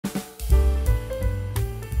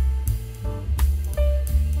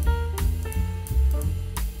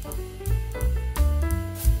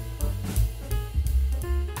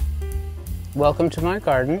Welcome to my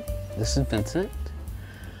garden. This is Vincent.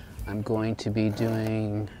 I'm going to be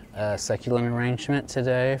doing a succulent arrangement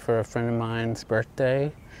today for a friend of mine's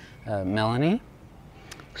birthday, Melanie.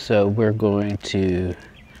 So we're going to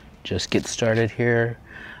just get started here.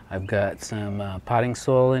 I've got some potting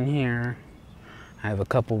soil in here. I have a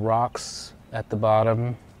couple rocks at the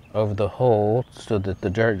bottom over the hole so that the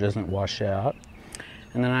dirt doesn't wash out.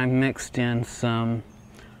 And then I mixed in some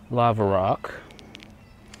lava rock.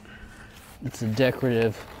 It's a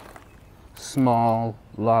decorative small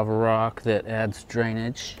lava rock that adds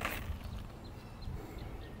drainage.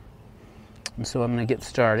 And so I'm going to get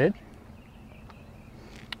started.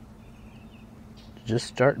 Just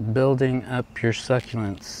start building up your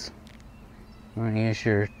succulents. I'm going to use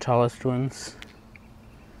your tallest ones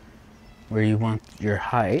where you want your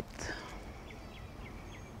height.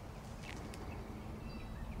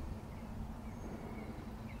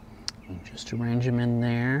 And just arrange them in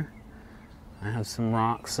there. I have some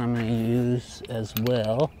rocks I'm going to use as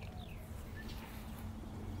well.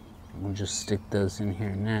 We'll just stick those in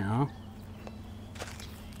here now.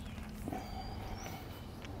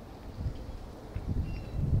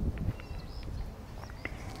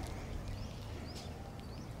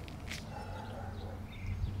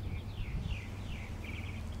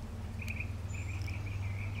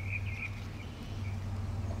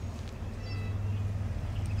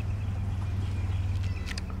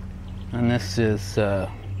 And this is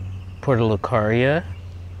Portulacaria.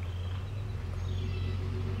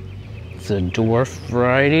 It's a dwarf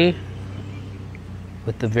variety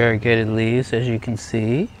with the variegated leaves, as you can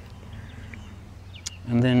see.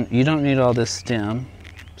 And then you don't need all this stem,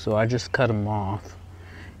 so I just cut them off.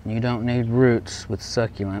 And you don't need roots with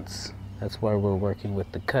succulents. That's why we're working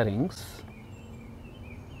with the cuttings.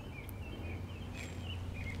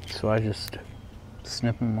 So I just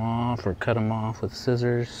snip them off or cut them off with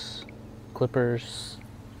scissors. Clippers.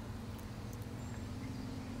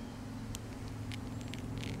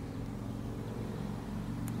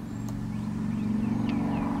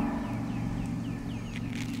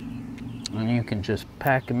 And you can just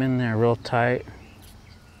pack them in there real tight.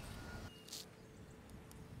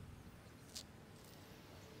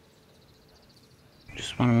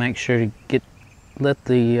 Just want to make sure to let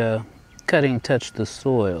the cutting touch the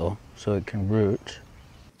soil so it can root.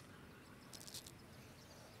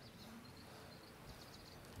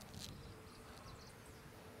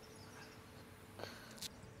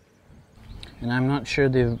 And I'm not sure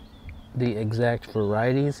the exact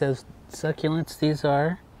varieties of succulents these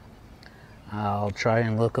are. I'll try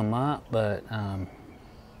and look them up, but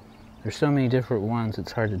there's so many different ones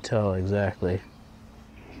it's hard to tell exactly.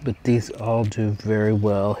 But these all do very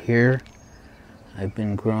well here. I've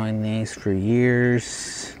been growing these for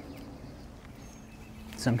years.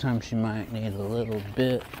 Sometimes you might need a little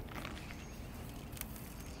bit.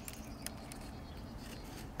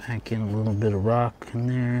 Pack in a little bit of rock in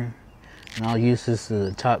there. And I'll use this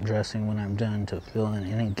as a top dressing when I'm done to fill in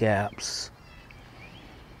any gaps.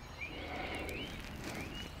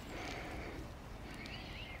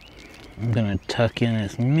 I'm going to tuck in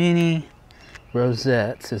as many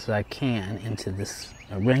rosettes as I can into this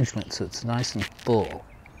arrangement so it's nice and full.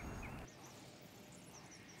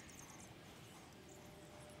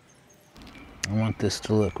 I want this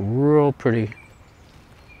to look real pretty.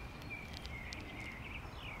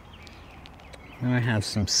 And I have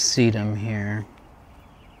some sedum here.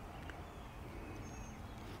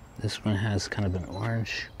 This one has kind of an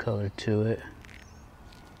orange color to it.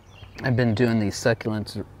 I've been doing these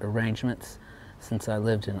succulents arrangements since I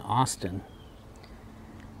lived in Austin.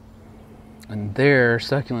 And there,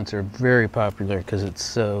 succulents are very popular because it's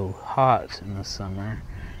so hot in the summer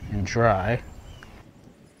and dry.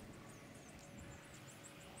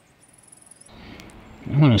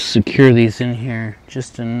 I'm going to secure these in here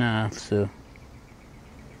just enough so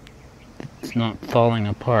it's not falling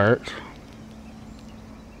apart.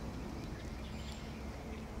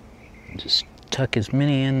 Just tuck as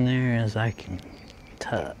many in there as I can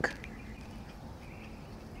tuck.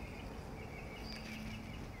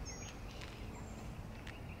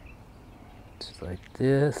 Just like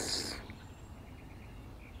this.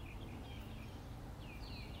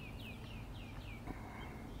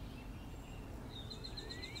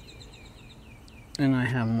 And I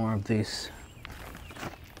have more of these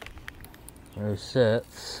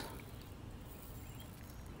rosettes.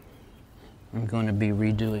 I'm going to be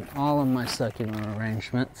redoing all of my succulent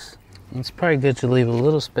arrangements. It's probably good to leave a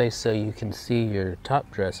little space so you can see your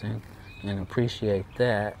top dressing and appreciate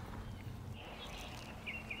that.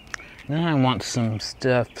 Then I want some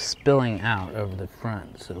stuff spilling out over the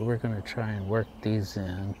front, so we're going to try and work these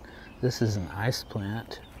in. This is an ice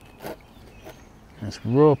plant. It's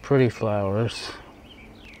real pretty flowers.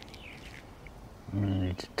 I'm gonna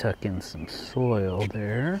need to tuck in some soil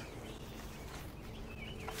there.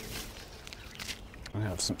 I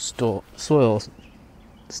have some soil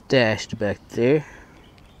stashed back there.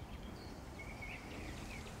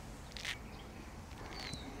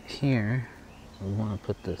 Here, we want to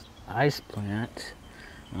put this ice plant.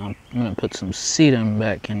 I'm going to put some sedum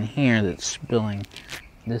back in here that's spilling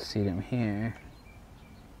this sedum here.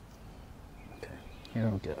 Okay, here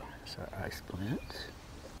we go. There's our ice plant.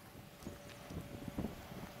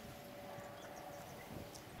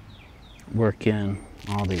 Work in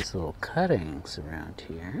all these little cuttings around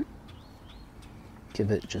here. Give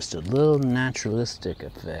it just a little naturalistic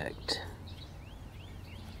effect.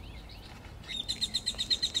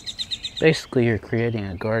 Basically, you're creating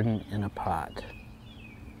a garden in a pot.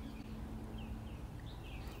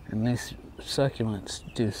 And these succulents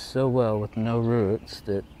do so well with no roots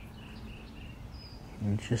that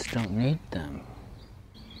you just don't need them.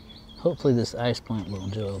 Hopefully this ice plant will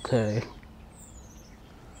do okay.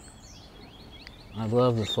 I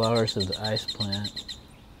love the flowers of the ice plant.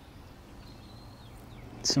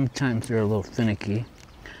 Sometimes they're a little finicky.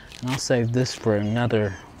 And I'll save this for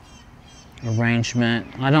another arrangement.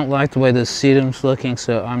 I don't like the way this sedum's looking,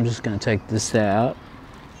 so I'm just going to take this out.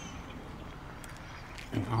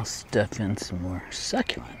 And I'll stuff in some more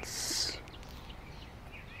succulents.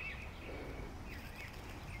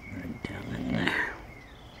 Right down in there.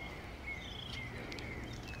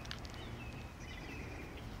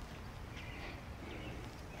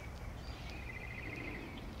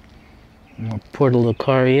 More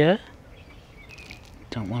Portulacaria.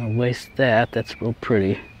 Don't want to waste that. That's real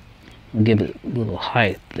pretty. We'll give it a little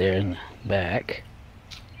height there in the back.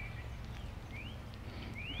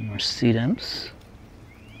 More sedums.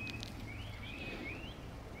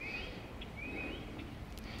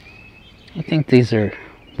 I think these are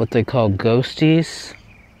what they call ghosties.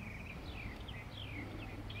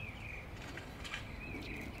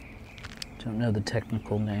 Don't know the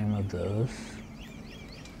technical name of those.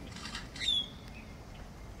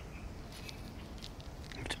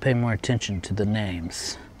 Have to pay more attention to the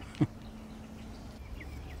names.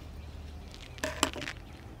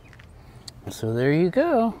 So there you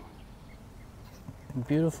go.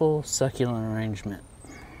 Beautiful succulent arrangement.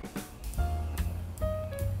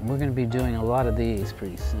 We're going to be doing a lot of these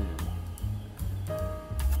pretty soon.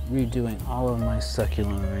 Redoing all of my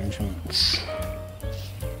succulent arrangements.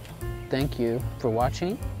 Thank you for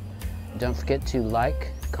watching. Don't forget to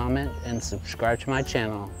like, comment, and subscribe to my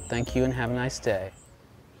channel. Thank you and have a nice day.